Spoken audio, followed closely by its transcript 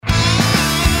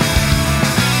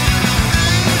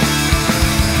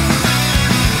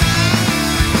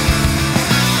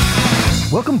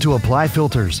Welcome to Apply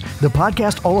Filters, the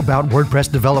podcast all about WordPress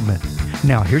development.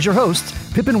 Now, here's your hosts,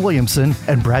 Pippin Williamson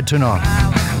and Brad Tunar.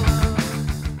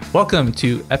 Welcome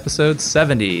to episode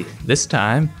 70. This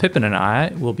time, Pippin and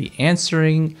I will be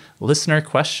answering listener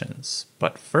questions.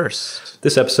 But first,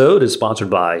 this episode is sponsored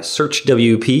by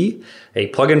SearchWP, a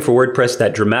plugin for WordPress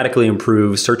that dramatically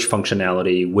improves search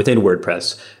functionality within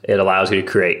WordPress. It allows you to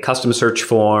create custom search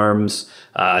forms,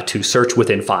 to search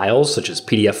within files such as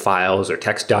PDF files or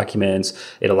text documents.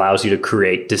 It allows you to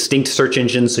create distinct search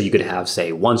engines, so you could have,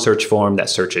 say, one search form that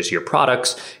searches your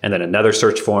products and then another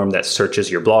search form that searches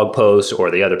your blog posts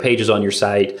or the other pages on your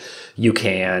site. You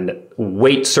can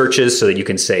weight searches so that you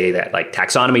can say that like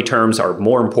taxonomy terms are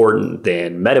more important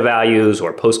than meta values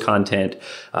or post content.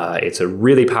 It's a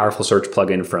really powerful search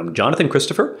plugin from Jonathan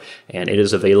Christopher, and it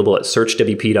is available at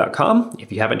searchwp.com.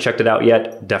 If you haven't checked it out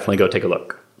yet, definitely go take a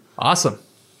look. Awesome.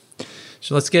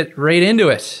 So let's get right into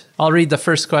it. I'll read the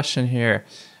first question here.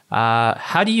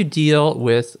 How do you deal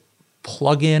with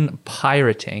plugin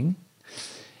pirating?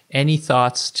 Any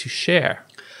thoughts to share?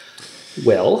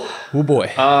 Well, oh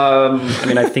boy.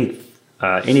 I think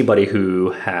anybody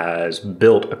who has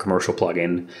built a commercial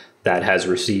plugin that has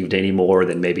received any more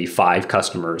than maybe 5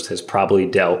 customers has probably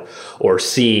dealt or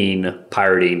seen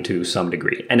pirating to some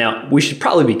degree. And now we should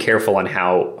probably be careful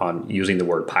on using the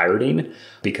word pirating,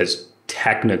 because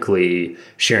technically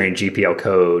sharing GPL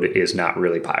code is not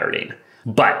really pirating.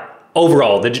 But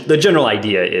overall, the general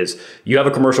idea is you have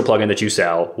a commercial plugin that you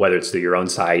sell, whether it's through your own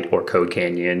site or Code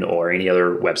Canyon or any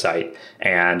other website,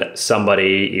 and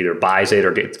somebody either buys it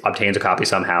or obtains a copy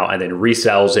somehow and then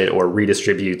resells it or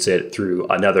redistributes it through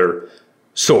another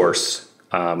source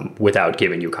without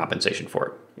giving you compensation for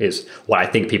it, is what I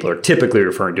think people are typically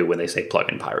referring to when they say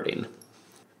plugin pirating.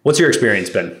 What's your experience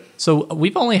been? So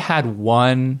we've only had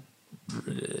one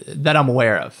that I'm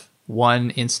aware of,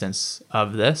 one instance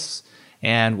of this.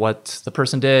 And what the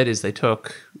person did is they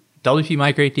took WP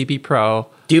Migrate DB Pro.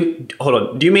 Do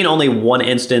you mean only one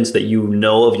instance that you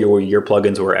know of your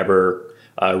plugins were ever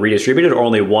redistributed, or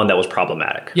only one that was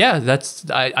problematic? Yeah,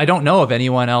 I don't know of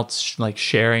anyone else like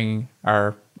sharing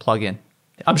our plugin.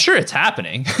 I'm sure it's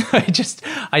happening. I just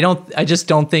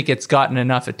don't think it's gotten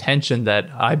enough attention that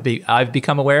I've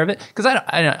become aware of it, because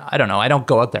I don't know. I don't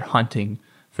go out there hunting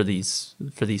for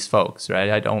these folks,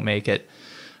 right? I don't make it.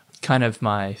 Kind of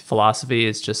my philosophy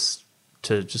is just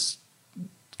to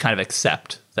kind of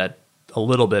accept that a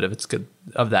little bit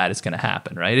of that is going to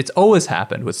happen, right? It's always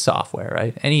happened with software,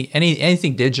 right?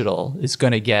 Anything digital is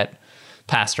going to get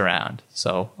passed around.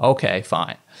 So, okay,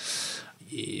 fine.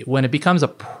 When it becomes a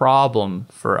problem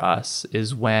for us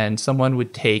is when someone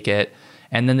would take it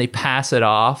and then they pass it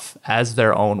off as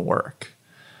their own work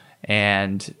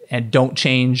and don't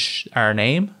change our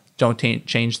name, don't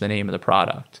change the name of the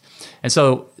product. And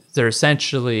so they're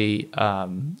essentially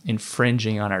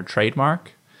infringing on our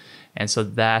trademark, and so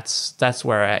that's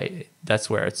where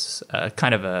it's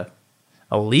kind of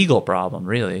a legal problem,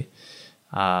 really.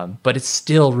 But it's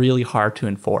still really hard to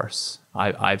enforce.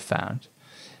 I've found,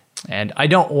 and I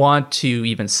don't want to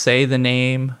even say the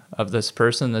name of this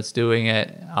person that's doing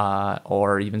it,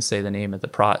 or even say the name of the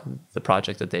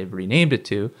project that they've renamed it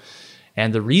to.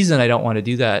 And the reason I don't want to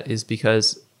do that is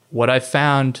because what I've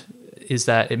found is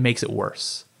that it makes it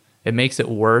worse. It makes it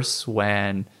worse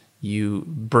when you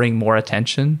bring more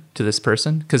attention to this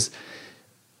person, because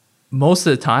most of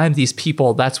the time, these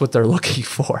people, that's what they're looking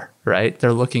for, right?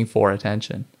 They're looking for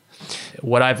attention.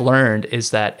 What I've learned is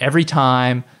that every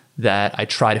time that I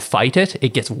try to fight it,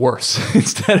 it gets worse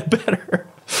instead of better.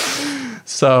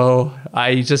 So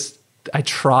I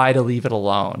try to leave it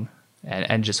alone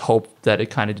and just hope that it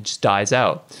kind of just dies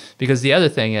out. Because the other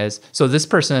thing is, so this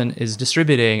person is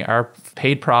distributing our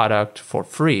paid product for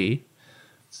free,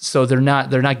 so they're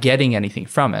not getting anything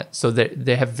from it. So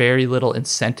they have very little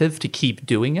incentive to keep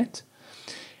doing it.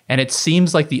 And it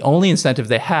seems like the only incentive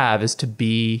they have is to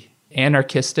be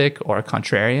anarchistic or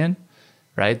contrarian,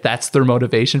 right? That's their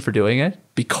motivation for doing it.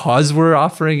 Because we're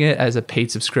offering it as a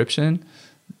paid subscription,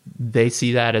 they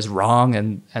see that as wrong,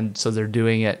 and so they're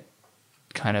doing it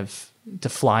kind of to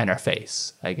fly in our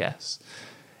face, I guess.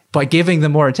 By giving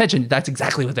them more attention, that's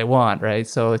exactly what they want, right?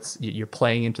 So you're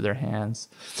playing into their hands.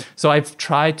 So I've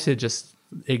tried to just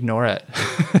ignore it.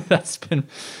 That's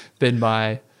been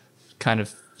my kind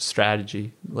of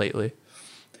strategy lately.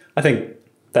 I think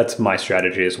that's my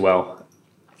strategy as well.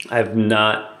 I'm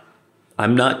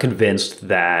not convinced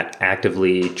that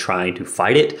actively trying to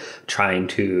fight it, trying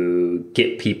to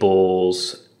get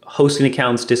people's hosting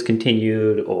accounts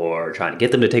discontinued or trying to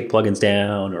get them to take plugins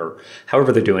down or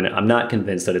however they're doing it, I'm not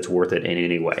convinced that it's worth it in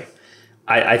any way.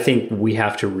 I think we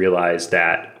have to realize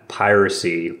that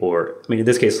piracy, or I mean, in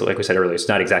this case, like we said earlier, it's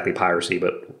not exactly piracy,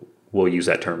 but we'll use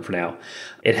that term for now.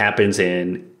 It happens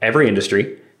in every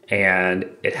industry, and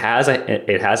it has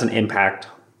an impact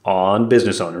on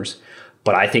business owners.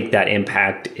 But I think that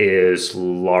impact is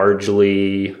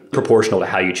largely proportional to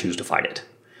how you choose to fight it.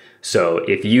 So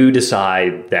if you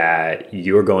decide that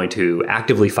you're going to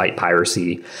actively fight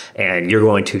piracy and you're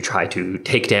going to try to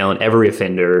take down every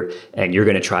offender and you're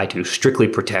going to try to strictly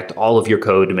protect all of your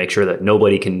code to make sure that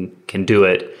nobody can do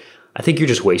it, I think you're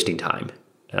just wasting time.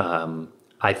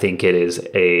 I think it is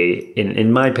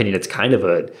in my opinion, it's kind of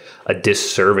a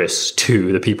disservice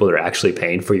to the people that are actually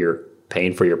paying for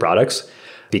your products,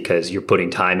 because you're putting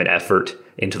time and effort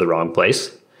into the wrong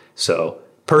place. So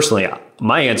personally,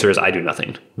 my answer is I do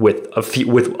nothing, with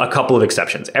a couple of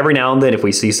exceptions. Every now and then, if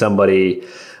we see somebody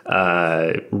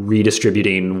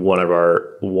redistributing one of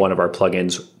our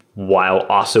plugins while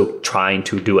also trying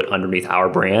to do it underneath our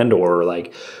brand, or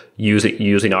like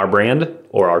using our brand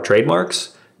or our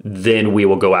trademarks, then we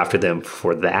will go after them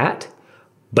for that.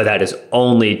 But that is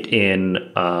only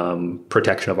in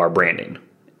protection of our branding,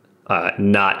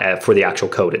 not for the actual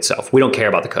code itself. We don't care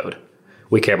about the code.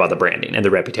 We care about the branding and the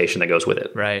reputation that goes with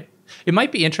it. Right. It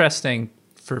might be interesting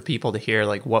for people to hear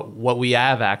like what we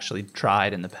have actually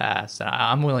tried in the past. And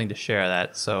I'm willing to share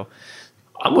that. So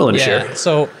I'm willing to share.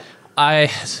 So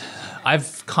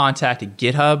I've contacted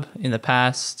GitHub in the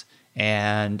past,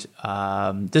 and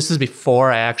this is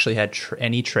before I actually had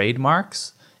any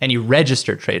trademarks, any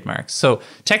registered trademarks. So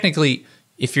technically,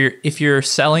 if you're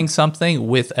selling something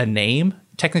with a name,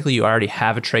 technically you already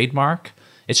have a trademark.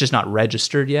 It's just not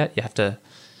registered yet. You have to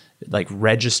like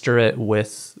register it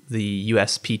with the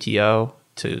USPTO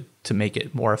to make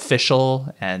it more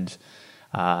official, and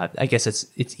I guess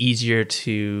it's easier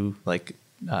to like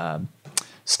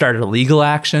start a legal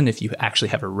action if you actually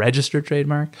have a registered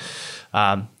trademark.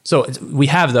 So we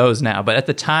have those now, but at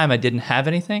the time I didn't have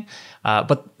anything.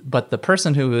 But the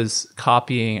person who was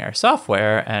copying our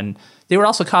software, and they were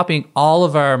also copying all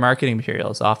of our marketing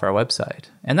materials off our website,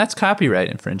 and that's copyright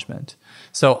infringement.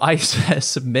 So I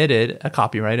submitted a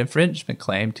copyright infringement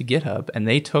claim to GitHub, and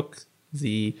they took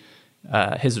the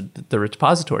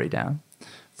repository down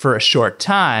for a short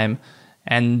time,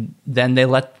 and then they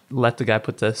let the guy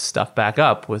put the stuff back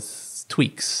up with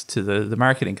tweaks to the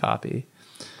marketing copy.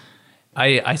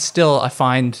 I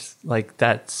find like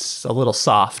that's a little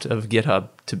soft of GitHub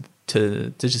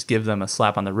to just give them a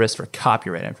slap on the wrist for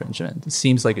copyright infringement. It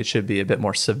seems like it should be a bit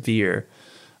more severe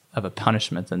of a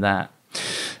punishment than that.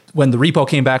 When the repo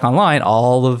came back online,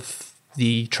 all of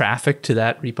the traffic to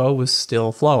that repo was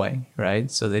still flowing,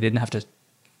 right? So they didn't have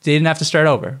to start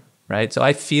over, right? So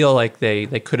I feel like they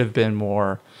could have been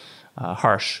more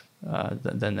harsh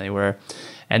than they were.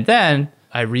 And then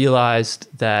I realized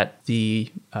that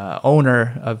the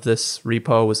owner of this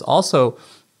repo was also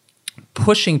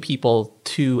pushing people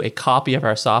to a copy of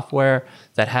our software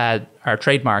that had our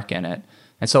trademark in it.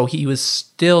 And so he was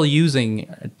still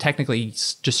technically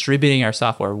distributing our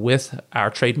software with our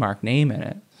trademark name in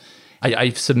it. I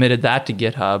submitted that to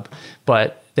GitHub,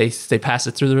 but they passed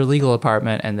it through their legal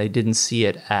department, and they didn't see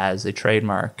it as a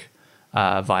trademark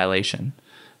violation,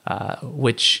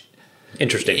 which...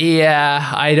 Interesting.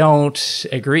 Yeah, I don't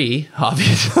agree,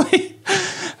 obviously.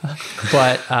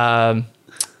 But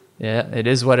yeah, it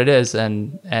is what it is.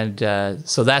 And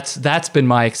so that's been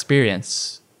my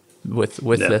experience with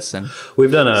this. And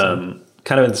we've done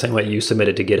kind of in the same way you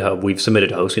submitted to GitHub. We've submitted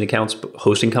to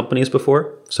hosting companies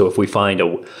before. So if we find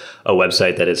a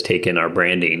website that has taken our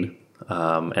branding,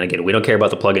 and again, we don't care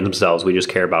about the plugins themselves, we just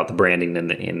care about the branding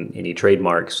and any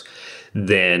trademarks,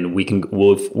 then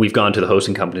we've gone to the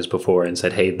hosting companies before and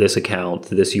said, hey, this account,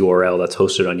 this URL that's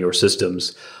hosted on your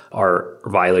systems are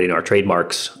violating our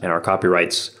trademarks and our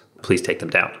copyrights. Please take them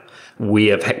down. We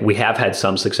have had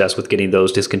some success with getting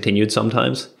those discontinued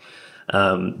sometimes.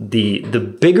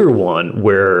 The bigger one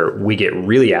where we get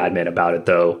really adamant about it,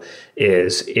 though,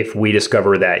 is if we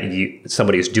discover that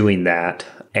somebody's doing that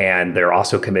and they're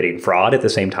also committing fraud at the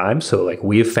same time. So like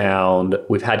we've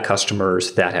had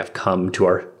customers that have come to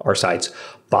our sites,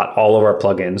 bought all of our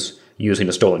plugins using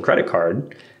a stolen credit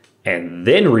card, and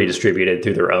then redistributed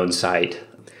through their own site.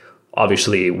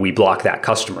 Obviously, we block that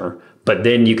customer, but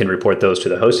then you can report those to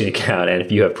the hosting account. And if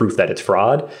you have proof that it's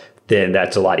fraud, then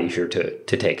that's a lot easier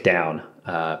to take down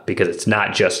because it's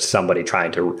not just somebody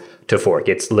trying to fork.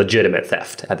 It's legitimate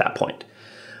theft at that point.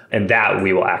 And that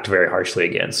we will act very harshly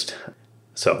against.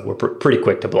 So we're pretty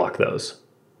quick to block those.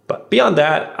 But beyond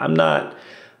that, I'm not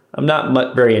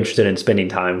very interested in spending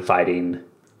time fighting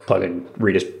plugin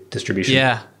redistribution.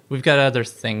 Yeah, we've got other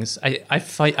things. I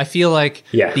feel like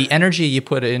the energy you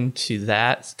put into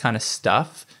that kind of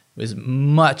stuff is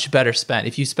much better spent.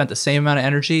 If you spent the same amount of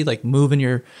energy, like moving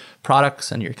your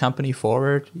products and your company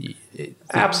forward.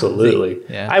 Absolutely.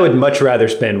 Yeah. I would much rather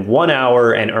spend 1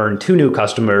 hour and earn 2 new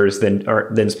customers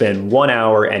than spend 1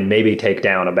 hour and maybe take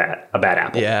down a bad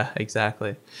apple. Yeah,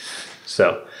 exactly.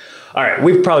 So, all right,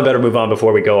 we probably better move on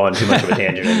before we go on too much of a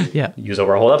tangent and Yeah. use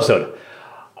over a whole episode.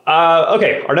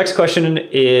 Okay, our next question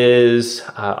is,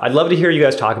 I'd love to hear you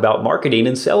guys talk about marketing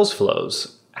and sales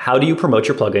flows. How do you promote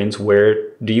your plugins? Where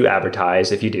do you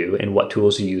advertise, if you do? And what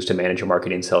tools do you use to manage your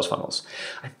marketing and sales funnels?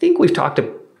 I think we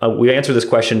answered this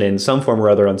question in some form or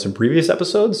other on some previous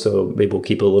episodes, so maybe we'll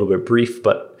keep it a little bit brief.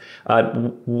 But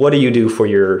what do you do for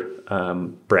your,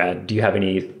 Brad? Do you have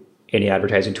any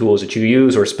advertising tools that you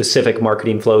use or specific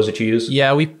marketing flows that you use?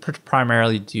 Yeah, we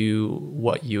primarily do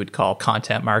what you would call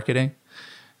content marketing.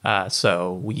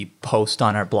 So we post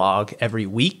on our blog every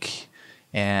week,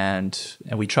 and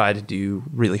we try to do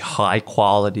really high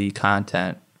quality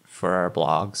content for our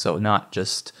blog. So not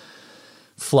just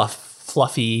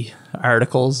fluffy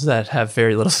articles that have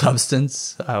very little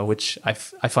substance, which I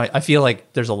feel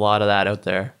like there's a lot of that out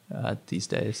there these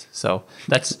days. So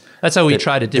that's how we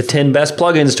try to the 10 best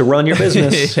plugins to run your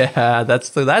business. Yeah, that's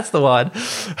the one.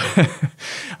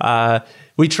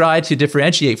 We try to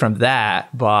differentiate from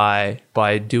that by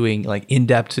doing like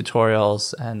in-depth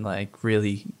tutorials and like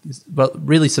really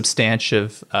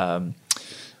substantive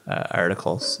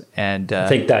articles. And I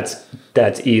think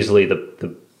that's easily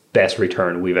the best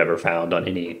return we've ever found on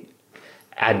any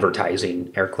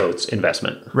advertising, air quotes,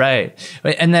 investment. Right.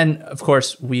 And then of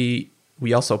course we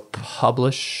also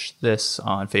publish this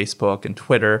on Facebook and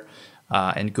Twitter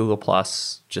and Google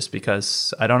Plus, just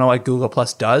because I don't know what Google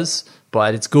Plus does,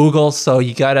 but it's Google, so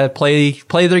you gotta play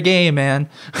their game, man.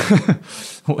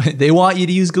 They want you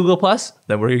to use Google Plus,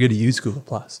 then we're gonna use Google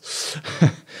Plus.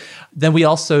 Then we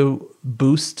also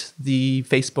boost the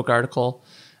Facebook article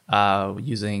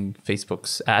using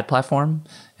Facebook's ad platform,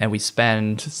 and we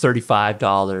spend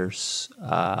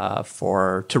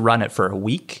 $35 to run it for a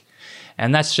week,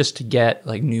 and that's just to get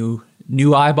like new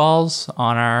eyeballs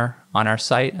on our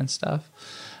site and stuff.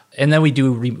 And then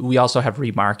we also have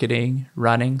remarketing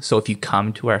running. So if you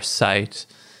come to our site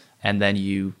and then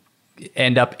you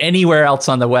end up anywhere else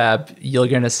on the web, you're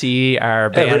going to see our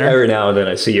banner. Every now and then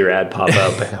I see your ad pop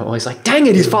up and I'm always like, dang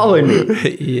it, he's following me.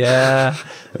 Yeah.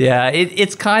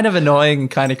 It's kind of annoying and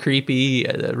kind of creepy,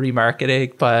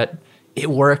 remarketing, but it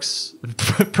works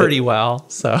pretty well.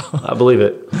 So I believe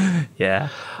it. Yeah.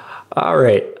 All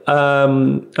right.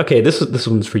 Okay, this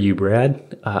one's for you,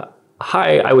 Brad.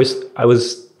 Hi, I was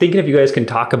thinking if you guys can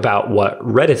talk about what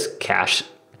Redis cache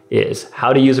is,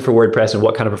 how to use it for WordPress, and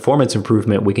what kind of performance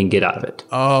improvement we can get out of it.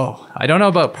 Oh, I don't know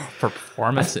about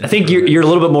performance. I think you're a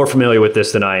little bit more familiar with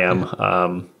this than I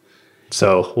am.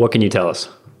 So what can you tell us?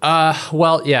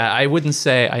 Well, yeah, I wouldn't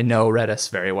say I know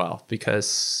Redis very well,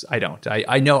 because I don't.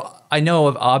 I know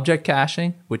of object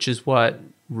caching, which is what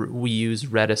we use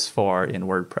Redis for in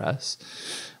WordPress.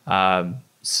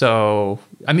 So,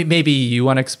 I mean, maybe you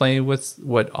want to explain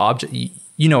what object,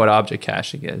 you know what object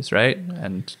caching is, right?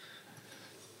 And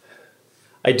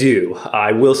I do.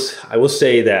 I will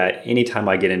say that anytime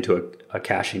I get into a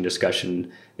caching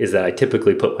discussion is that I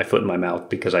typically put my foot in my mouth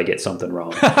because I get something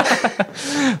wrong.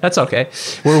 That's okay.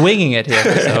 We're winging it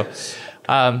here.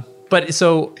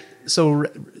 So,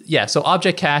 so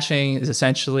object caching is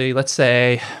essentially, let's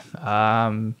say,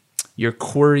 you're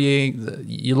querying,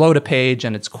 you load a page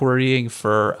and it's querying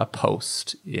for a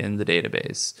post in the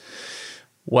database.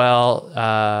 Well,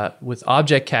 with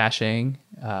object caching,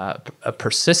 a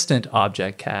persistent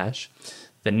object cache,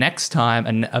 the next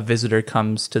time a visitor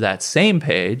comes to that same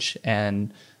page,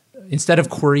 and instead of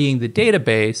querying the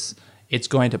database, it's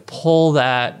going to pull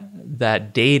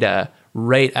that data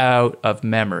right out of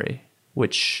memory,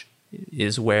 which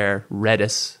is where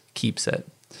Redis keeps it.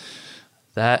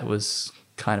 That was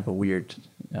kind of a weird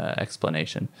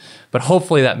explanation, but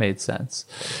hopefully that made sense.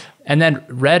 And then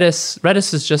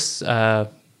Redis is just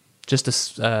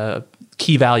a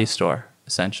key value store,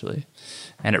 essentially,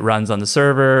 and it runs on the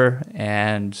server,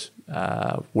 and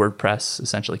WordPress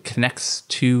essentially connects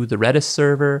to the Redis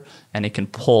server, and it can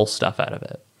pull stuff out of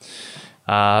it.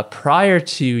 Prior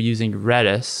to using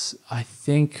Redis, I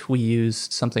think we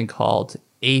used something called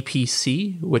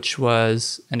APC, which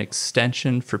was an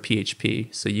extension for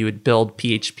PHP. So you would build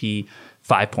PHP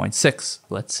 5.6,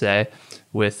 let's say,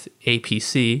 with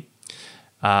APC,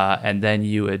 and then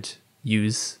you would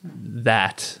use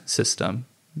that system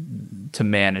to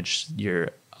manage your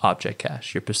object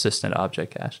cache, your persistent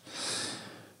object cache.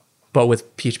 But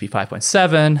with PHP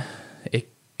 5.7, it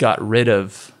got rid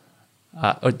of,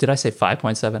 did I say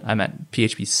 5.7? I meant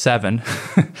PHP 7.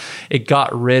 It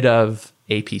got rid of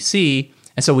APC.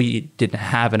 And so we didn't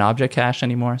have an object cache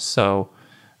anymore. So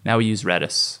now we use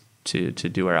Redis to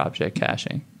do our object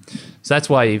caching. So that's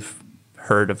why you've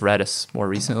heard of Redis more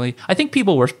recently. I think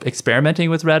people were experimenting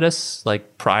with Redis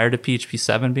like prior to PHP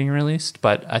 7 being released,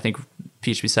 but I think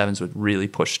PHP 7's would really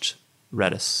pushed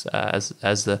Redis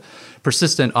as the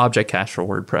persistent object cache for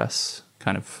WordPress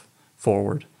kind of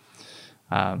forward.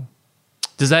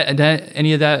 Does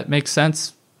any of that make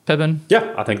sense, Pippin?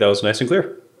 Yeah, I think that was nice and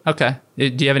clear. Okay. Do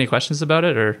you have any questions about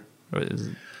it, or is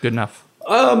it good enough?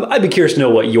 I'd be curious to know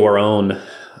what your own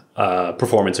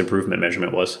performance improvement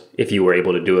measurement was, if you were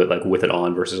able to do it like with it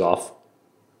on versus off.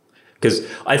 Because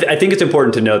I think it's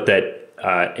important to note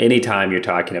that anytime you're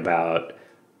talking about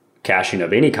caching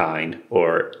of any kind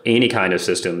or any kind of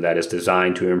system that is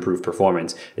designed to improve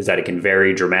performance, is that it can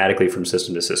vary dramatically from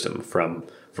system to system, from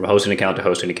hosting account to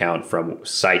hosting account, from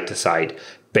site to site,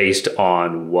 based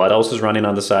on what else is running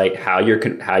on the site, how you're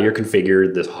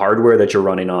configured, the hardware that you're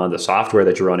running on, the software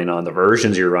that you're running on, the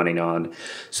versions you're running on.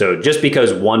 So just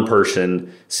because one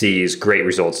person sees great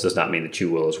results does not mean that you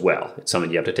will as well. It's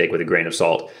something you have to take with a grain of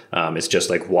salt. It's just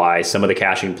like why some of the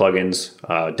caching plugins,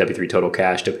 W3 Total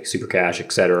Cache, WP Super Cache,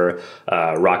 etc.,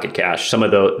 Rocket Cache, some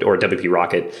of those, or WP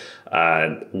Rocket,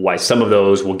 why some of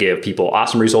those will give people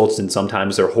awesome results and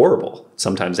sometimes they're horrible.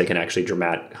 Sometimes they can actually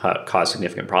cause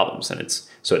significant problems. And it's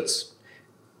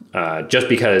just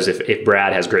because if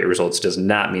Brad has great results does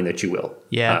not mean that you will.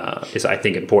 Yeah. Is I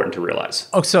think important to realize.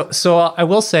 Oh, so I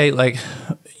will say, like,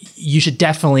 you should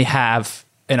definitely have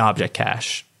an object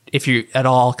cache if you're at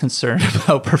all concerned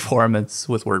about performance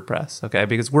with WordPress, okay?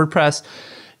 Because WordPress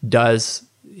does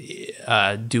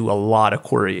do a lot of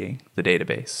querying the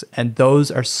database, and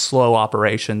those are slow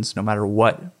operations no matter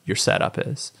what your setup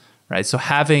is, right? So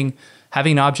having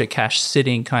an object cache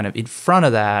sitting kind of in front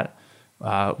of that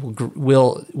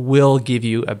will give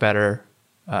you a better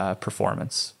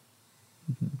performance.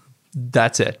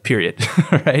 That's it. Period.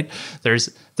 Right? There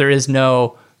is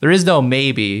no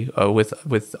maybe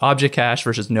with object cache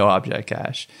versus no object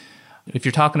cache. If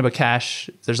you're talking about cache,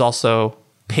 there's also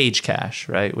page cache,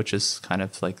 right? Which is kind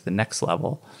of like the next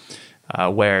level,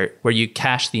 where you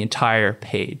cache the entire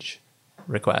page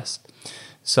request.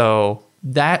 So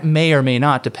that may or may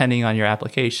not, depending on your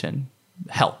application,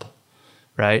 help,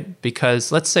 right?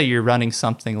 Because let's say you're running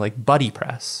something like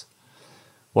BuddyPress.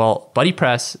 Well,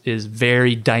 BuddyPress is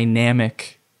very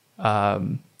dynamic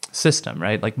system,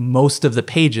 right? Like most of the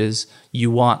pages,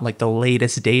 you want like the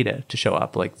latest data to show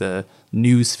up, like the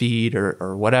news feed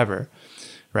or whatever,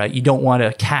 right? You don't want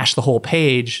to cache the whole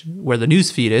page where the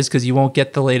news feed is because you won't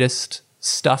get the latest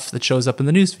stuff that shows up in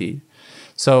the news feed.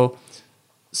 So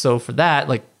for that,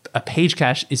 like a page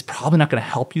cache is probably not going to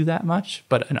help you that much,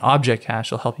 but an object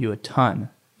cache will help you a ton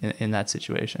in that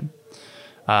situation.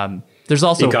 There's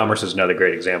also e-commerce is another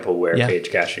great example where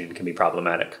page caching can be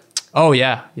problematic. Oh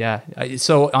yeah.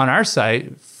 So on our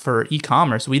site for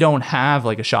e-commerce, we don't have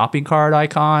like a shopping cart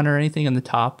icon or anything in the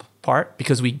top part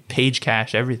because we page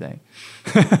cache everything.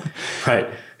 Right.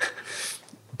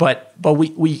 But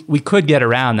we could get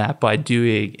around that by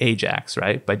doing Ajax,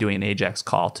 right? By doing an Ajax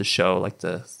call to show like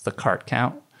the cart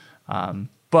count.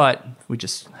 But we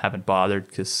just haven't bothered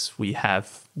because we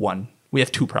have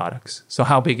two products. So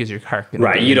how big is your cart going to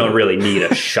be? Right. You don't really need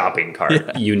a shopping cart.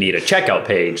 Yeah. You need a checkout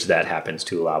page that happens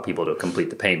to allow people to complete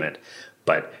the payment,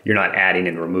 but you're not adding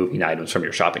and removing items from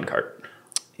your shopping cart.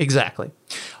 Exactly.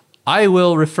 I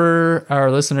will refer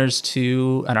our listeners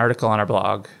to an article on our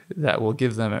blog that will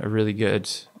give them a really good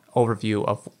overview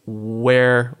of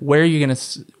where you're going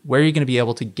to be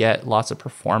able to get lots of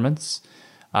performance.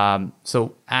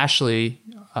 So Ashley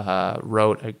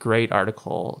wrote a great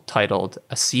article titled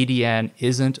 "A CDN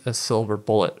Isn't a Silver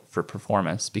Bullet for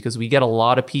Performance," because we get a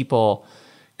lot of people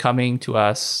coming to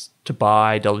us to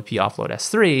buy WP Offload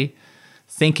S3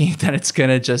 thinking that it's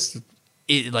going to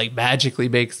it like magically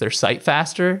makes their site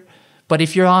faster. But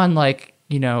if you're on like,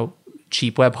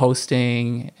 cheap web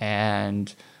hosting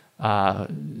and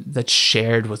that's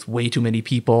shared with way too many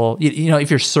people, if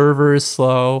your server is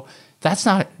slow, that's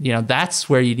not, that's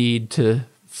where you need to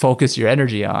focus your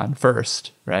energy on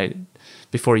first, right?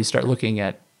 Before you start looking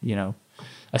at,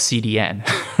 a CDN,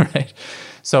 right?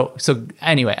 So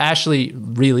anyway, Ashley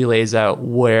really lays out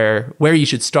where you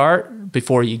should start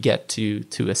before you get to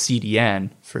a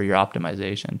CDN for your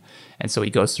optimization. And so he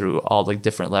goes through all the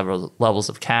different levels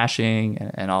of caching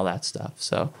and all that stuff.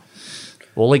 So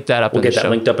we'll link that up. We'll get that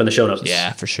linked up in the show notes.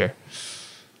 Yeah, for sure.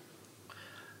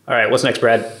 All right, what's next,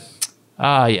 Brad?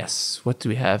 Yes. What do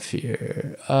we have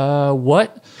here?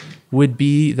 What would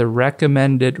be the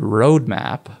recommended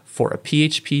roadmap for a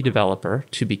PHP developer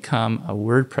to become a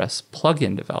WordPress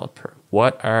plugin developer?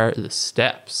 What are the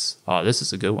steps? Oh, this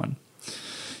is a good one.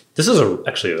 This is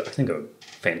actually, I think, a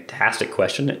fantastic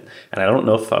question. And I don't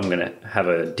know if I'm going to have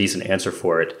a decent answer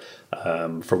for it.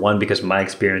 For one, because my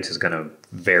experience is going to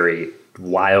vary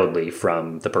wildly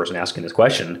from the person asking this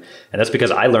question. And that's because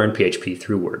I learned PHP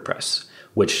through WordPress,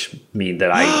 which means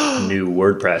that I knew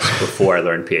WordPress before I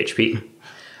learned PHP.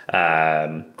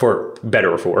 For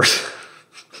better or for worse.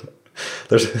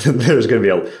 There's going to be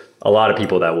a lot of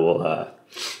people that will...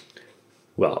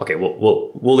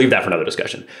 we'll leave that for another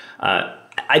discussion.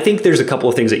 I think there's a couple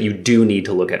of things that you do need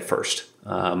to look at first.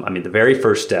 The very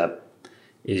first step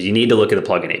is you need to look at the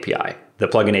plugin API. The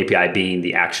plugin API being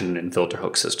the action and filter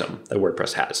hook system that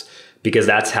WordPress has, because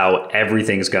that's how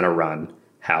everything's going to run.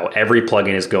 How every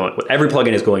plugin is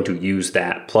going to use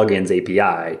that plugin's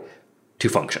API to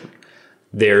function.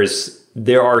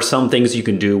 There are some things you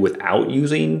can do without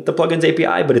using the plugin's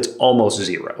API, but it's almost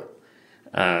zero.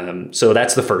 So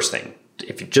that's the first thing.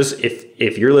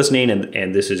 If you're listening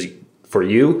and this is for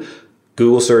you,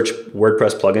 Google search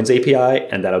WordPress plugins API,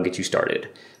 and that'll get you started.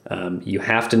 You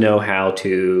have to know how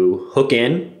to hook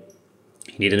in.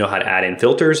 You need to know how to add in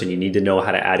filters, and you need to know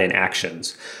how to add in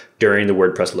actions during the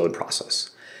WordPress load process.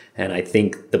 And I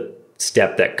think the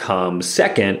step that comes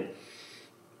second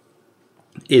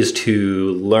is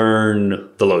to learn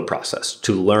the load process,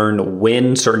 to learn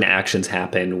when certain actions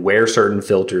happen, where certain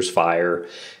filters fire,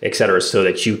 et cetera, so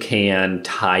that you can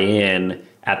tie in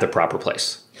at the proper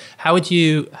place. How would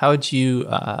you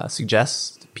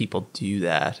suggest people do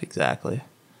that exactly?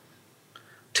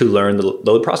 To learn the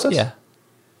load process? Yeah.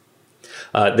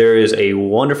 There is a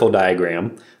wonderful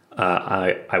diagram.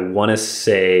 I want to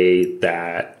say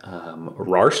that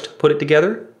Rarsht put it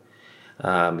together.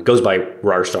 It goes by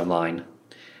Rarsht online.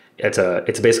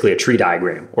 It's basically a tree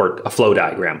diagram or a flow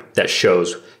diagram that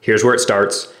shows here's where it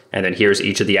starts, and then here's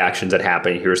each of the actions that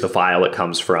happen. Here's the file it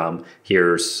comes from.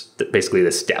 Here's basically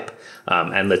the step,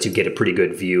 and lets you get a pretty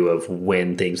good view of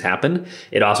when things happen.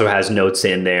 It also has notes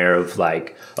in there of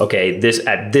like, okay,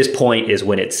 at this point is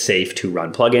when it's safe to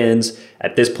run plugins.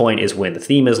 At this point is when the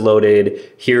theme is loaded.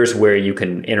 Here's where you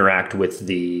can interact with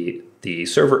the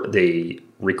server, the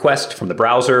request from the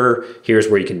browser. Here's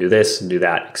where you can do this and do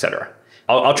that, etc.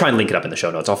 I'll try and link it up in the show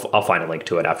notes. I'll find a link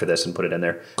to it after this and put it in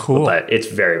there. Cool. But it's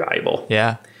very valuable.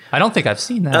 Yeah. I don't think I've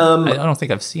seen that. I don't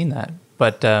think I've seen that.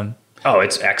 But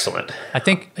it's excellent. I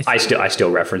think I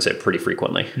still reference it pretty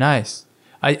frequently. Nice.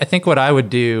 I think what I would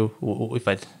do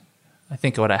I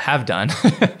think what I have done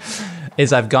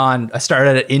is I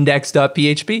started at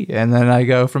index.php and then I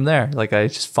go from there. Like I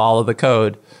just follow the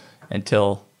code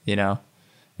until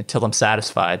I'm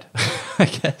satisfied, I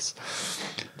guess,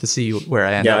 to see where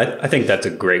I end up. Yeah, I think that's a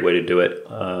great way to do it.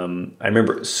 I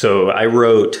remember, so I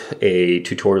wrote a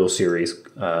tutorial series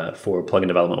for Plugin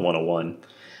Development 101.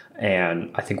 And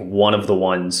I think one of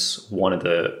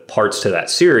the parts to that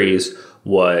series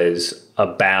was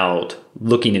about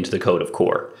looking into the code of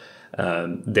Core.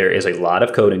 There is a lot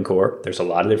of code in Core. There's a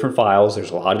lot of different files.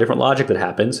 There's a lot of different logic that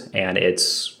happens. And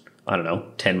it's now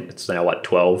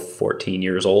 12, 14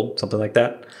 years old, something like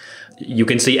that. You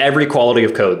can see every quality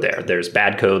of code there. There's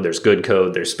bad code, there's good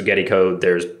code, there's spaghetti code,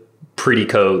 there's pretty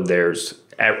code, there's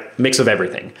a mix of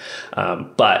everything.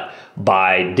 But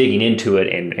by digging into it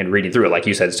and reading through it, like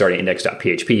you said, starting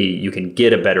index.php, you can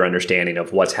get a better understanding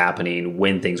of what's happening,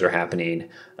 when things are happening,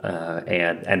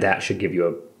 and that should give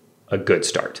you a good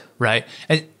start. Right.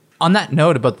 And on that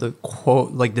note about the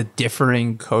quote, like the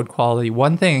differing code quality,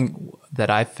 one thing that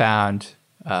I found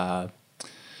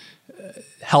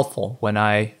helpful when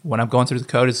I'm going through the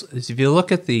code is if you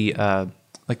look at the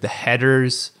like the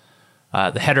headers,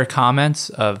 the header comments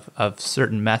of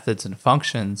certain methods and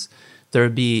functions, there'll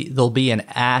be an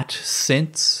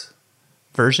 @since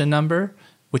version number,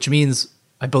 which means,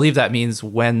 I believe that means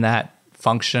when that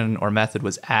function or method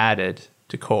was added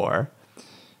to core.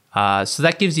 So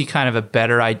that gives you kind of a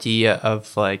better idea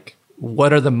of like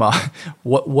what are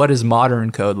what does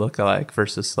modern code look like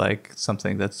versus like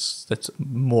something that's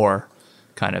more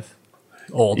kind of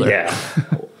older. Yeah,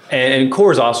 and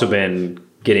Core's also been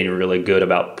getting really good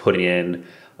about putting in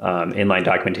inline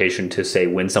documentation to say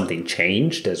when something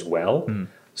changed as well.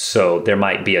 So there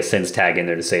might be a since tag in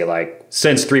there to say like,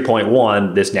 since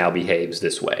 3.1, this now behaves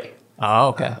this way. Oh,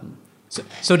 okay.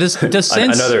 So does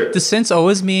since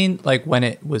always mean like when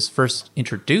it was first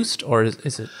introduced, or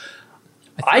is it?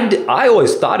 I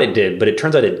always thought it did, but it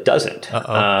turns out it doesn't.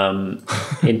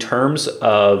 In terms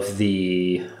of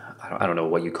the, I don't know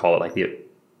what you call it, like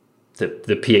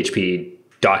the PHP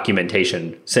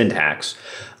documentation syntax,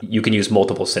 you can use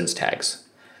multiple since tags.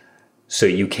 So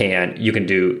you can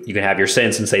have your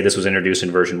since and say this was introduced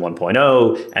in version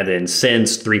 1.0, and then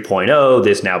since 3.0,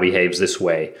 this now behaves this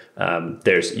way. You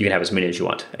can have as many as you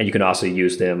want, and you can also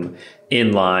use them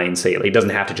inline. Say it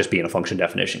doesn't have to just be in a function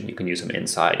definition. You can use them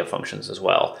inside of functions as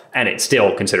well, and it's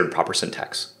still considered proper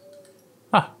syntax.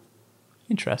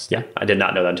 Interesting. Yeah, I did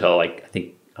not know that until I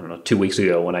think 2 weeks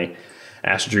ago when I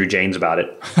asked Drew Janes about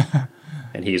it,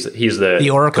 and he's the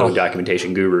Oracle code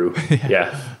documentation guru.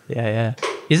 Yeah.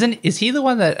 Is he the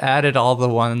one that added all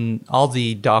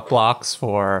the doc blocks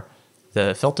for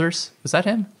the filters? Was that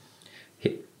him?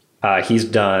 He's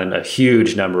done a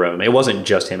huge number of them. It wasn't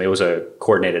just him; it was a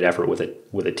coordinated effort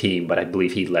with a team. But I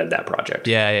believe he led that project.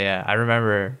 Yeah. I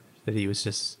remember that he was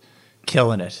just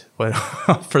killing it for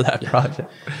that project.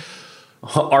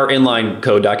 Our inline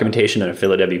code documentation in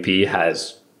Affiliate WP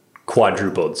has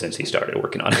quadrupled since he started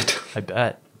working on it. I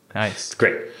bet. Nice.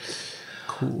 Great.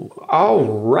 Cool. All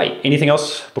right. Anything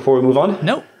else before we move on?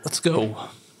 Nope. Let's go.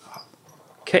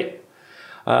 Okay.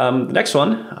 The next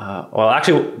one.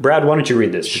 Actually, Brad, why don't you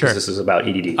read this? Sure. Because this is about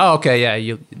EDD. Oh, okay. Yeah.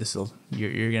 You're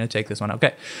going to take this one.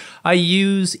 Okay.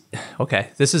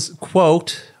 This is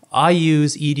quote, I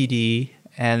use EDD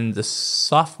and the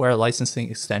software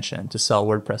licensing extension to sell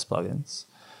WordPress plugins.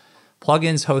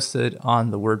 Plugins hosted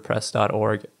on the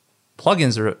WordPress.org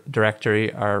plugins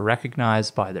directory are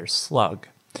recognized by their slug.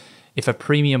 If a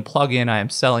premium plugin I am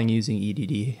selling using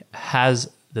EDD has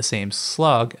the same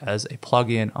slug as a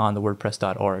plugin on the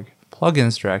WordPress.org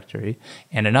plugins directory,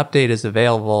 and an update is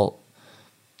available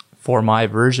for my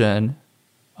version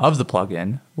of the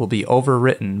plugin, will be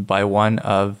overwritten by one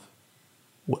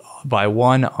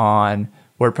on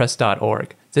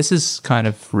WordPress.org. This is kind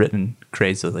of written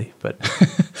crazily, but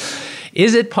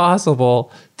is it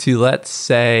possible to, let's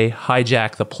say,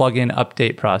 hijack the plugin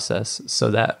update process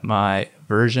so that my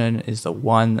version is the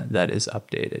one that is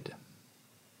updated?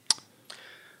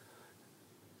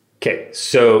 Okay,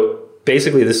 so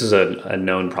basically this is a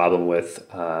known problem with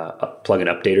plugin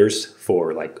updaters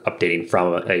for like updating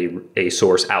from a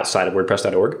source outside of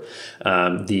WordPress.org.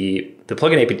 The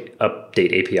plugin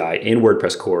update API in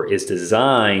WordPress core is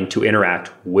designed to interact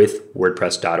with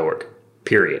WordPress.org,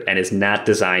 period, and is not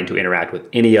designed to interact with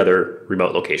any other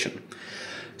remote location.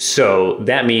 So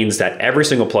that means that every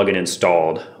single plugin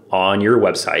installed on your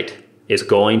website is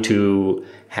going to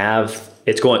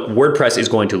WordPress is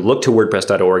going to look to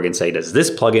WordPress.org and say, does this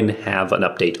plugin have an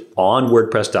update on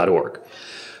WordPress.org?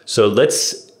 So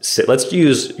let's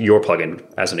use your plugin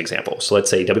as an example. So let's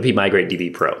say WP Migrate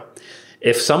DB Pro.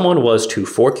 If someone was to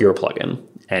fork your plugin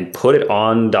and put it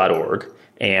on .org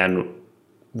and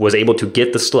was able to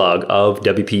get the slug of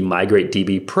WP Migrate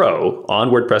DB Pro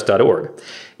on WordPress.org,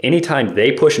 anytime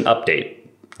they push an update,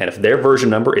 and if their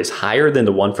version number is higher than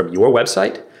the one from your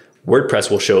website, WordPress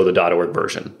will show the .org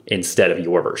version instead of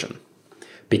your version,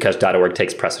 because .org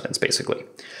takes precedence, basically.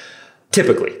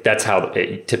 Typically, that's how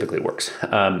it typically works.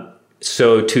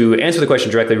 So to answer the question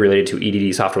directly related to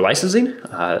EDD software licensing,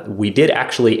 we did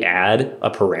actually add a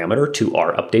parameter to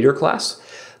our updater class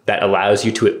that allows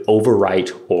you to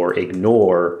overwrite or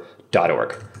ignore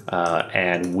 .org.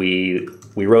 And we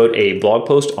wrote a blog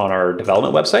post on our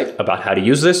development website about how to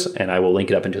use this, and I will link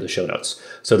it up into the show notes.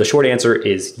 So the short answer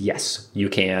is yes, you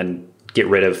can get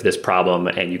rid of this problem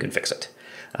and you can fix it.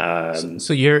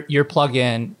 So your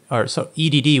plugin, so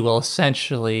EDD will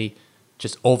essentially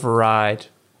just override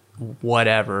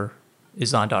whatever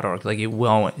is on .org. Like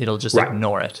it'll just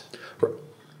ignore it.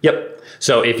 Yep.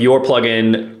 So if your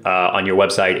plugin on your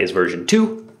website is version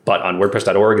 2, but on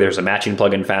WordPress.org there's a matching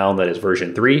plugin found that is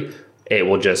version 3, it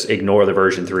will just ignore the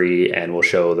version 3 and will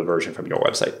show the version from your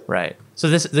website. Right. So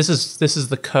this is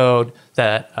the code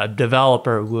that a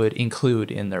developer would include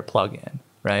in their plugin,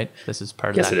 right? This is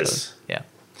part of that code. Yes, it is. Yeah.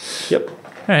 Yep.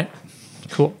 All right.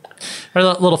 Cool. A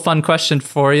little fun question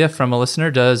for you from a listener.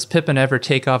 Does Pippin ever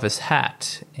take off his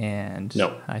hat? And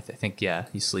no. I think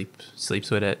he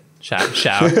sleeps with it,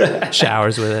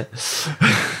 showers with it.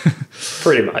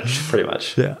 Pretty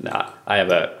much. Yeah. Nah, I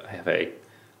have a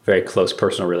very close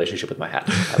personal relationship with my hat.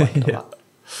 I like it a lot.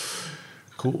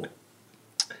 Cool.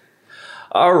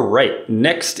 All right.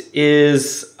 Next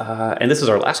is, and this is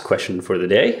our last question for the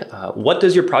day. What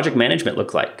does your project management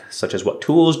look like? Such as what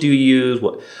tools do you use?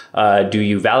 What do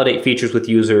you validate features with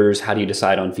users? How do you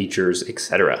decide on features,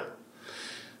 etc.?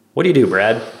 What do you do,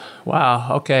 Brad?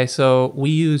 Wow. Okay. So we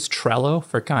use Trello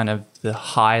for kind of the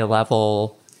high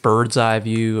level bird's eye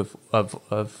view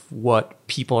of what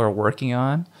people are working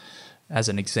on. As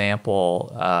an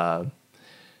example,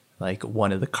 like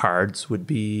one of the cards would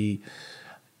be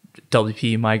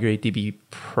WP Migrate DB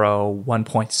Pro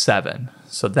 1.7.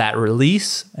 So that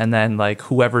release, and then like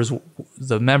whoever's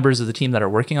the members of the team that are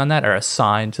working on that are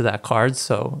assigned to that card.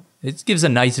 So it gives a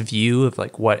nice view of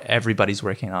like what everybody's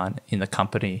working on in the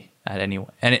company at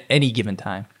any given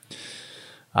time.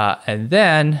 And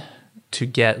then to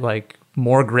get like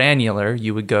more granular,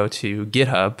 you would go to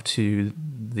GitHub to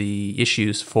the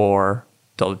issues for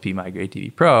WP Migrate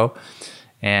DB Pro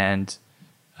and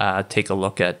take a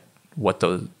look at what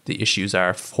the issues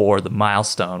are for the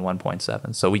milestone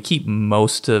 1.7. So we keep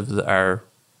most of our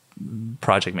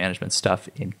project management stuff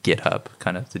in GitHub,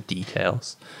 kind of the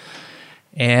details.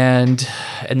 And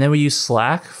then we use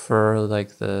Slack for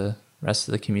like the rest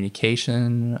of the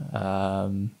communication.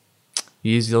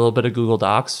 We use a little bit of Google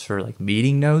Docs for like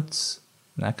meeting notes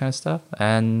and that kind of stuff.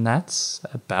 And that's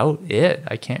about it.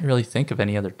 I can't really think of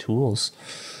any other tools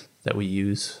that we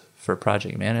use for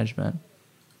project management.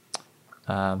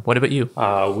 What about you?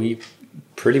 We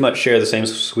pretty much share the same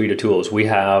suite of tools. We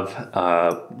have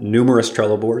numerous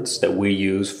Trello boards that we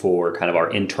use for kind of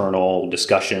our internal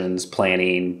discussions,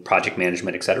 planning, project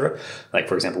management, etc. Like,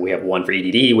 for example, we have one for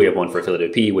EDD, we have one for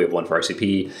affiliate P, we have one for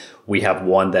RCP. We have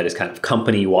one that is kind of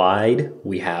company-wide.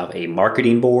 We have a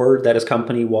marketing board that is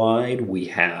company-wide. We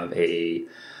have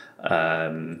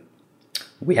an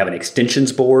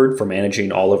extensions board for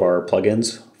managing all of our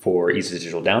plugins for easy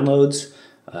digital downloads.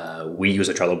 We use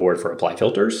a Trello board for apply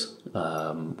filters.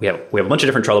 We have a bunch of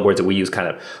different Trello boards that we use kind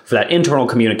of for that internal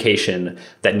communication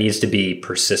that needs to be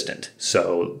persistent.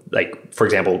 So like, for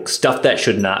example, stuff that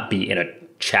should not be in a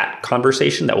chat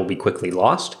conversation that will be quickly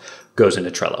lost goes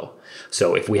into Trello.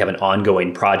 So if we have an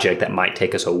ongoing project that might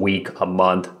take us a week, a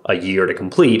month, a year to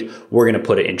complete, we're going to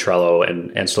put it in Trello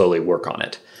and slowly work on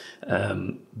it.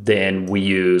 Then we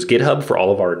use GitHub for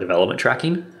all of our development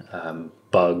tracking,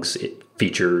 bugs,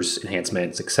 features,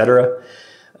 enhancements, etc.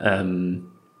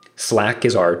 Slack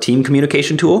is our team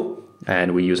communication tool,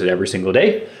 and we use it every single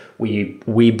day.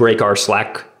 We break our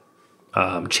Slack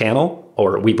channel,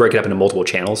 or we break it up into multiple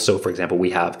channels. So, for example, we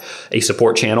have a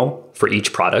support channel for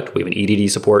each product. We have an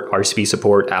EDD support, RCP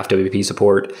support, AFWP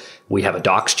support. We have a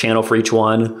docs channel for each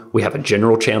one. We have a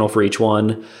general channel for each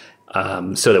one.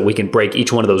 So that we can break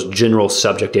each one of those general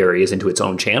subject areas into its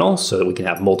own channel so that we can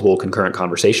have multiple concurrent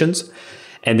conversations.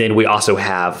 And then we also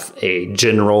have a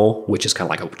general, which is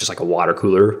kind of just like a water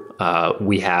cooler.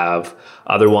 We have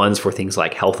other ones for things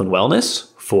like health and wellness.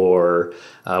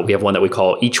 We have one that we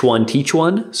call Each One Teach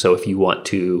One. So if you want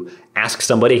to ask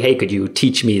somebody, hey, could you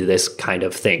teach me this kind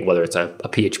of thing, whether it's a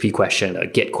PHP question, a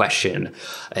Git question,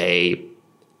 a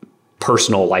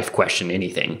personal life question,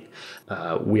 anything.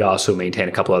 We also maintain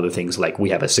a couple other things, like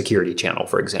we have a security channel,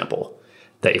 for example,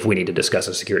 that if we need to discuss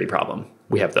a security problem,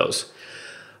 we have those.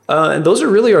 And those are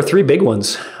really our three big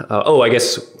ones. I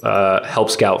guess Help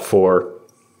Scout for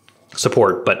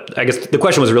support, but I guess the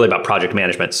question was really about project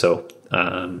management. So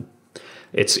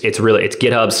it's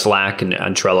GitHub, Slack, and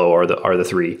Trello are the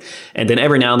three. And then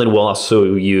every now and then we'll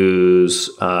also use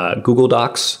Google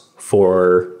Docs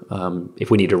for if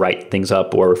we need to write things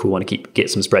up, or if we want to get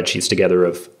some spreadsheets together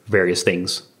of various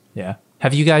things. Yeah.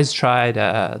 Have you guys tried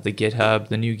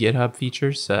the new GitHub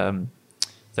features that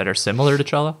are similar to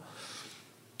Trello?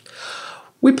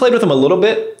 We played with them a little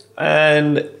bit,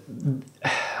 and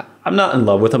I'm not in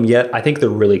love with them yet. I think they're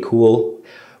really cool.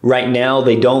 Right now,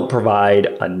 they don't provide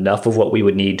enough of what we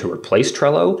would need to replace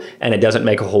Trello, and it doesn't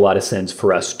make a whole lot of sense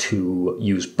for us to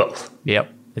use both.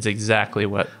 Yep. It's exactly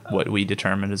what we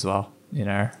determined as well in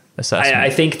our assessment.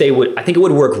 I think it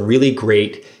would work really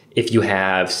great if you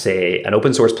have, say, an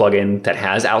open source plugin that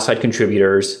has outside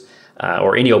contributors,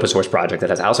 or any open source project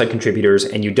that has outside contributors,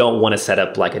 and you don't want to set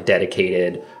up like a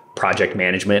dedicated project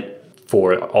management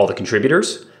for all the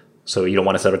contributors. So you don't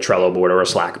want to set up a Trello board or a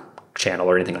Slack channel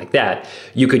or anything like that.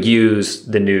 You could use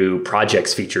the new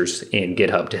projects features in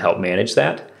GitHub to help manage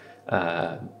that.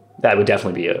 That would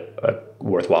definitely be a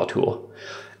worthwhile tool.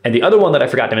 And the other one that I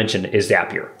forgot to mention is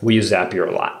Zapier. We use Zapier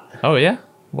a lot. Oh, yeah?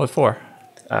 What for?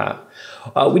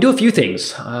 We do a few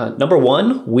things. Number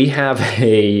one, we have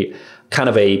a kind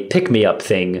of a pick-me-up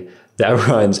thing that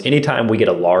runs anytime we get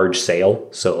a large sale.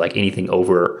 So like anything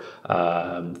over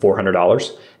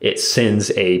 $400, it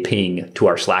sends a ping to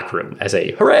our Slack room as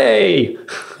a hooray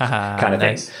kind of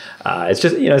nice thing. It's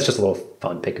just a little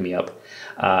fun pick-me-up.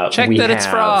 Check that it's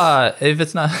fraud if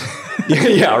it's not.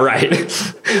 Yeah, right.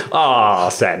 Oh,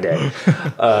 sad day.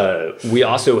 We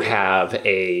also have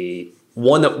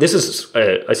this is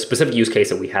a specific use case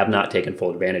that we have not taken full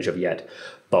advantage of yet,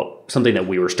 but something that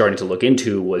we were starting to look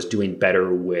into was doing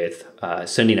better with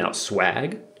sending out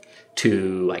swag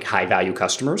to like high value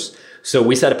customers. So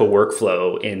we set up a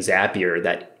workflow in Zapier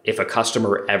that if a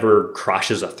customer ever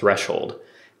crosses a threshold,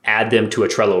 add them to a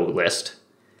Trello list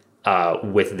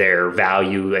with their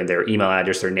value and their email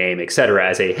address, their name, et cetera,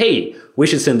 as a, hey, we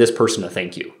should send this person a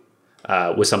thank you,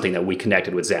 was something that we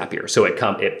connected with Zapier. So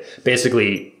it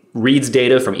basically reads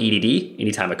data from EDD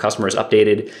anytime a customer is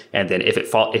updated, and then if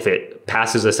it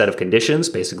passes a set of conditions,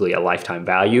 basically a lifetime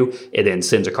value, it then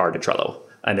sends a card to Trello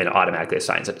and then automatically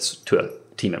assigns it to a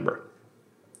team member.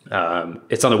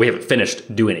 It's something we haven't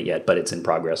finished doing it yet, but it's in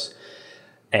progress.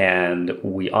 And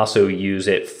we also use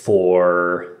it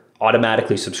for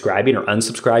automatically subscribing or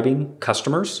unsubscribing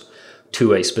customers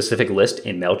to a specific list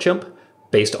in MailChimp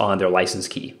based on their license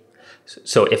key.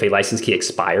 So if a license key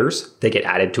expires, they get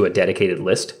added to a dedicated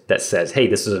list that says, hey,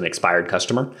 this is an expired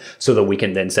customer, so that we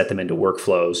can then set them into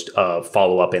workflows of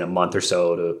follow up in a month or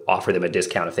so to offer them a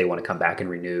discount if they want to come back and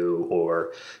renew,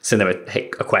 or send them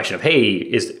a question of, hey,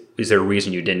 is there a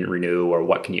reason you didn't renew, or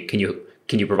what can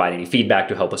you provide any feedback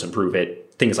to help us improve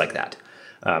it, things like that.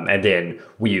 And then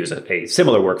we use a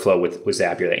similar workflow with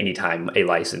Zapier that anytime a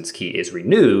license key is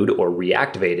renewed or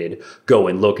reactivated, go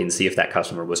and look and see if that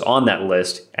customer was on that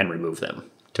list and remove them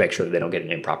to make sure that they don't get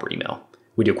an improper email.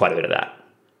 We do quite a bit of that.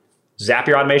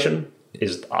 Zapier automation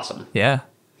is awesome. Yeah.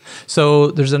 So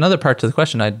there's another part to the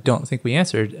question I don't think we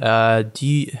answered.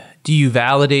 Do you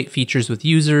validate features with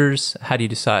users? How do you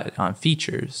decide on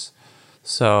features?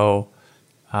 So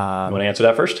you want to answer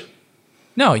that first?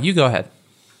 No, you go ahead.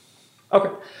 Okay.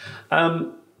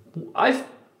 I've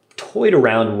toyed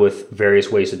around with various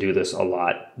ways to do this a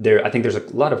lot. I think there's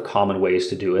a lot of common ways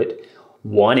to do it.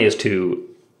 One is to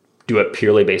do it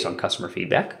purely based on customer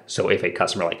feedback. So if a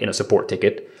customer, like in a support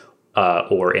ticket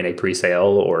or in a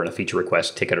pre-sale or in a feature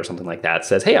request ticket or something like that,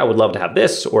 says, hey, I would love to have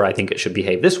this, or I think it should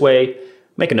behave this way,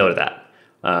 make a note of that.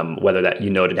 Whether that you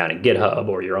note it down in GitHub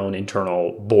or your own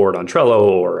internal board on Trello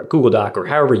or a Google Doc or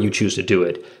however you choose to do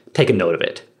it, take a note of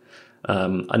it.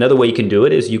 Another way you can do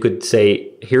it is you could say,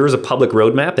 here's a public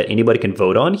roadmap that anybody can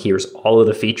vote on. Here's all of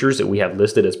the features that we have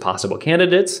listed as possible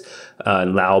candidates.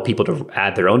 Allow people to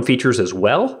add their own features as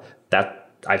well. That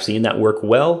I've seen that work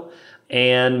well.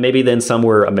 And maybe then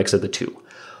somewhere a mix of the two.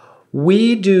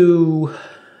 We do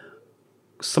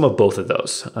some of both of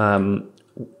those.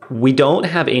 We don't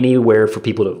have anywhere for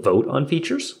people to vote on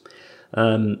features.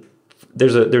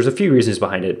 There's a few reasons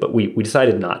behind it, but we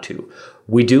decided not to.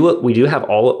 We do have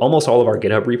almost all of our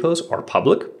GitHub repos are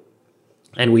public,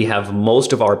 and we have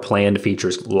most of our planned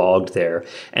features logged there,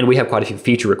 and we have quite a few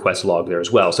feature requests logged there as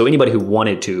well. So anybody who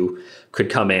wanted to could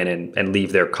come in and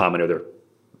leave their comment or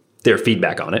their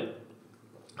feedback on it.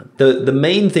 The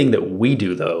main thing that we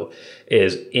do, though,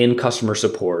 is in customer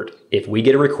support, if we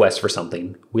get a request for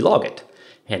something, we log it.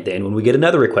 And then when we get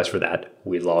another request for that,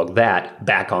 we log that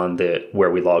back on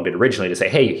where we logged it originally to say,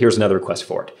 hey, here's another request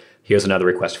for it. Here's another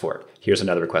request for it. Here's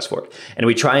another request for it. And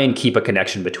we try and keep a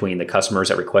connection between the customers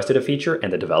that requested a feature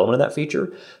and the development of that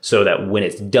feature so that when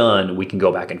it's done, we can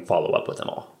go back and follow up with them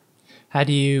all. How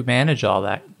do you manage all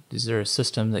that? Is there a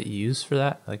system that you use for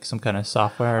that? Like some kind of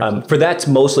software? For that's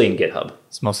mostly in GitHub.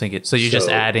 It's mostly in GitHub. So you're just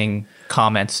adding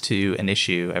comments to an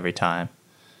issue every time?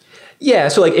 Yeah,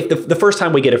 so like if the first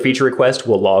time we get a feature request,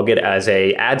 we'll log it as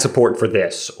a add support for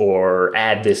this or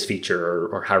add this feature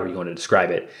or however you want to describe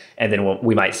it. And then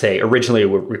we might say originally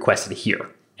we requested here.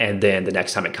 And then the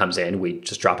next time it comes in, we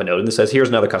just drop a note that says, here's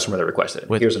another customer that requested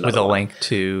it. Here's another with a link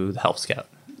to the Help Scout.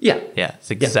 Yeah. Yeah, it's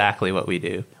exactly what we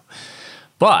do.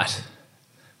 But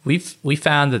we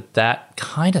found that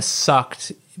kind of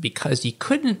sucked because you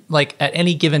couldn't, like at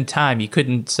any given time, you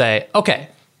couldn't say, okay,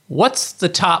 what's the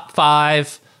top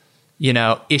 5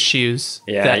 issues.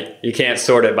 Yeah, you can't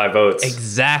sort it by votes.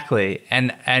 Exactly.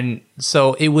 And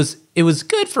so it was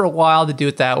good for a while to do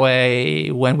it that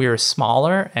way when we were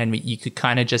smaller, and you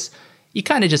kind of just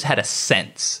had a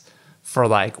sense for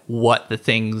like what the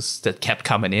things that kept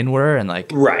coming in were, and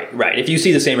like Right. If you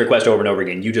see the same request over and over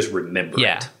again, you just remember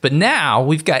it. But now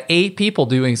we've got 8 people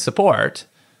doing support,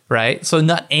 right? So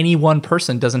not any one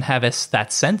person doesn't have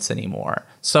that sense anymore.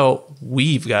 So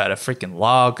we've got to freaking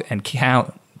log and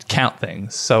count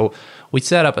things. So we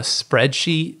set up a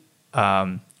spreadsheet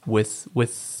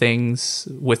with things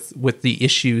with the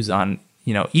issues on,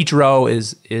 each row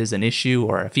is an issue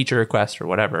or a feature request or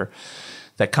whatever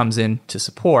that comes in to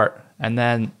support, and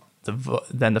then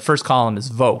the first column is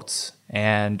votes,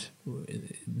 and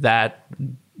that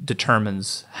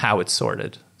determines how it's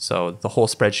sorted. So the whole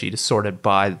spreadsheet is sorted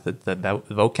by the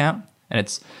vote count,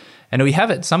 and we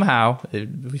have it somehow.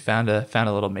 We found a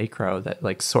little macro that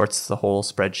like sorts the whole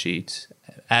spreadsheet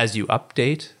as you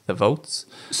update the votes.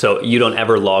 So you don't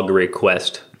ever log a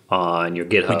request on your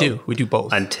GitHub. We do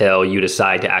both until you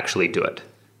decide to actually do it.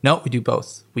 No, we do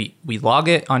both. We log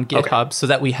it on GitHub so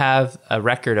that we have a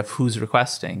record of who's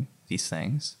requesting these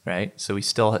things, right? So we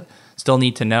still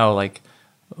need to know, like,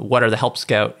 what are the Help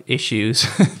Scout issues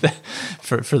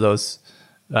for those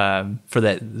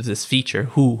this feature?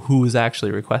 Who is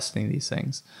actually requesting these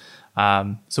things?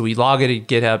 So we log it at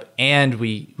GitHub, and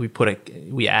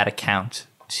we add a count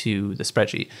to the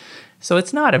spreadsheet. So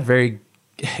it's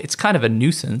kind of a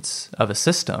nuisance of a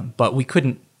system, but we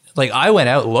couldn't, like, I went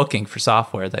out looking for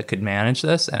software that could manage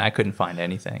this, and I couldn't find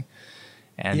anything.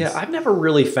 And yeah, I've never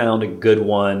really found a good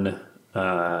one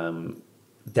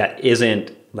that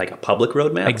isn't like a public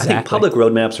roadmap. Exactly. I think public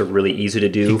roadmaps are really easy to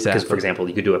do because, Exactly. for example,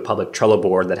 you could do a public Trello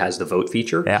board that has the vote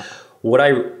feature. Yeah. What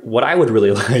I would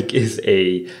really like is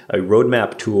a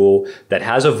roadmap tool that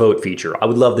has a vote feature. I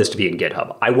would love this to be in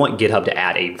GitHub. I want GitHub to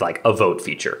add a vote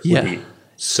feature. Yeah. Would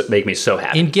make me so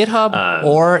happy. In GitHub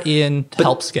or in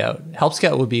Help Scout. Help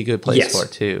Scout would be a good place for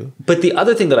it too. But the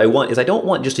other thing that I want is I don't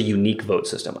want just a unique vote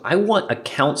system. I want a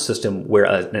count system where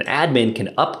an admin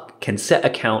can set a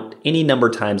count any number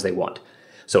of times they want.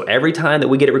 So every time that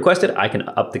we get it requested, I can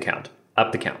up the count.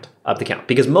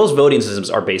 Because most voting systems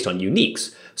are based on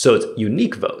uniques. So it's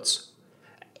unique votes.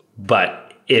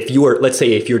 But let's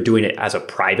say if you're doing it as a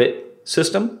private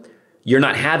system, you're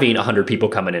not having 100 people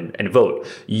come in and vote.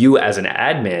 You as an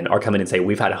admin are coming and say,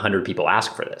 we've had 100 people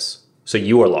ask for this. So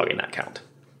you are logging that count.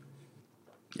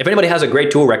 If anybody has a great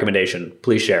tool recommendation,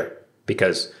 please share.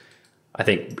 Because I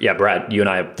think, Brad, you and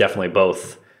I have definitely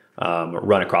both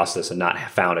run across this and not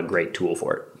found a great tool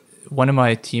for it. One of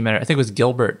my team members, I think it was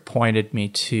Gilbert, pointed me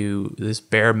to this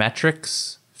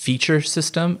barometrics feature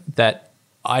system that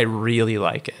I really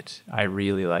like it.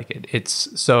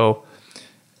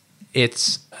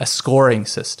 It's a scoring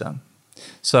system.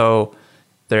 So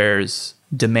there's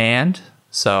demand.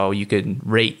 So you can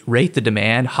rate the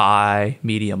demand high,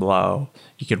 medium, low.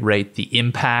 You could rate the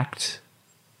impact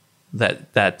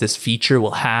that this feature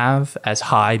will have as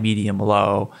high, medium,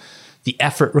 low. The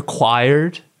effort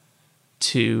required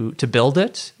to build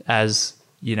it as,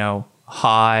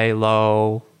 high,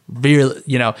 low, really,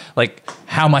 like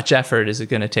how much effort is it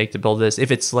going to take to build this?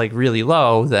 If it's like really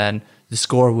low, then the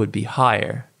score would be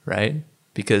higher, right?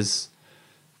 Because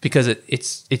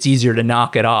it's easier to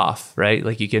knock it off, right?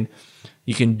 Like you can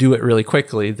do it really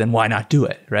quickly, then why not do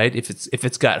it, right? If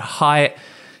it's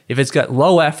got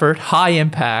low effort, high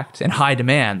impact, and high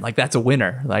demand, like that's a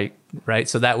winner, like, right?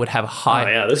 So that would have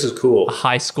This is cool. a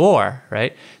high score,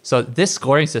 right? So this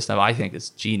scoring system, I think,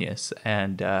 is genius,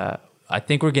 and I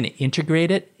think we're going to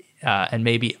integrate it and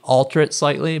maybe alter it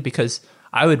slightly, because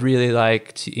I would really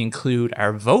like to include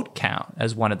our vote count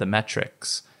as one of the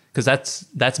metrics, because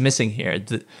that's missing here.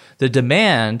 The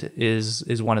demand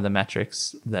is one of the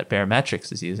metrics that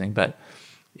Barometrics is using, but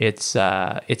it's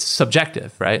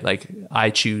subjective, right? Like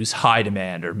I choose high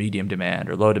demand or medium demand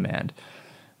or low demand.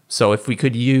 So if we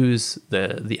could use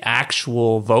the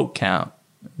actual vote count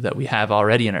that we have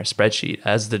already in our spreadsheet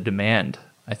as the demand,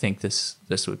 I think this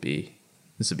would be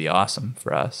awesome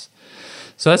for us.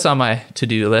 So that's on my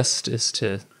to-do list, is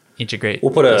to integrate.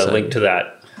 We'll put a link to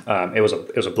that. It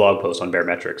was a blog post on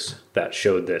Barometrics that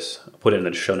showed this. I'll put it in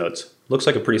the show notes. Looks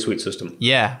like a pretty sweet system.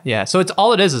 Yeah. So it's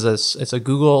a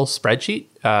Google spreadsheet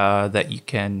that you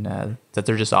can that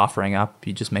they're just offering up.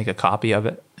 You just make a copy of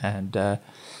it and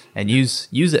use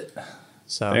it.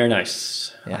 So very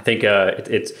nice. Yeah. I think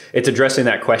it's addressing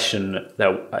that question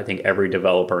that I think every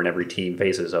developer and every team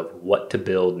faces of what to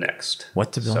build next.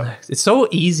 Next? It's so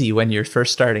easy when you're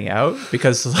first starting out,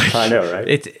 because like, I know,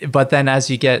 right? But then as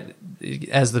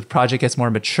the project gets more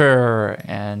mature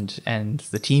and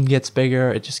the team gets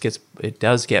bigger, it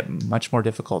does get much more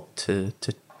difficult to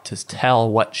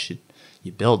tell what should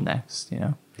you build next,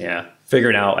 Yeah.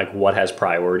 Figuring out like what has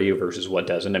priority versus what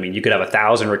doesn't. I mean, you could have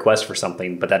 1,000 requests for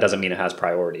something, but that doesn't mean it has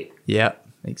priority. Yeah,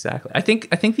 exactly. I think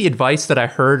the advice that I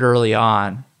heard early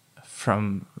on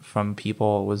from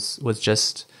people was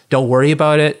just don't worry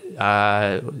about it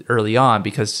early on,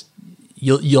 because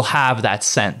you'll have that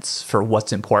sense for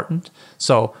what's important.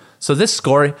 So this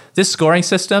scoring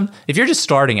system, if you're just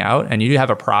starting out and you have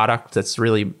a product that's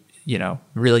really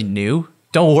new,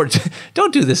 don't worry,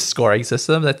 don't do this scoring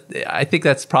system. I think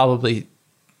that's probably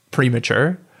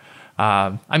premature.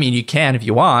 I mean, you can if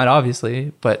you want,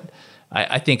 obviously, but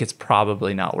I think it's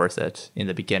probably not worth it in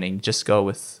the beginning. Just go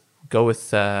with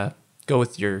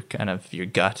your kind of your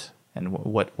gut and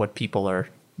what people are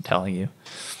telling you.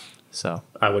 So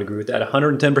I would agree with that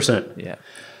 110%. Yeah.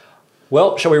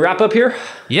 Well, shall we wrap up here?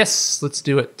 Yes, let's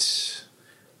do it.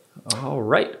 All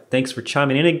right. Thanks for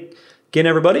chiming in again,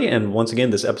 everybody. And once again,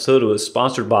 this episode was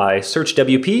sponsored by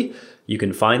SearchWP. You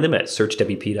can find them at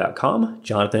searchwp.com.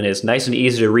 Jonathan is nice and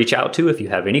easy to reach out to if you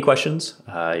have any questions.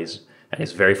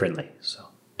 He's very friendly, so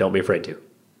don't be afraid to. All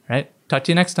right. Talk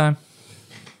to you next time.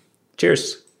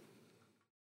 Cheers.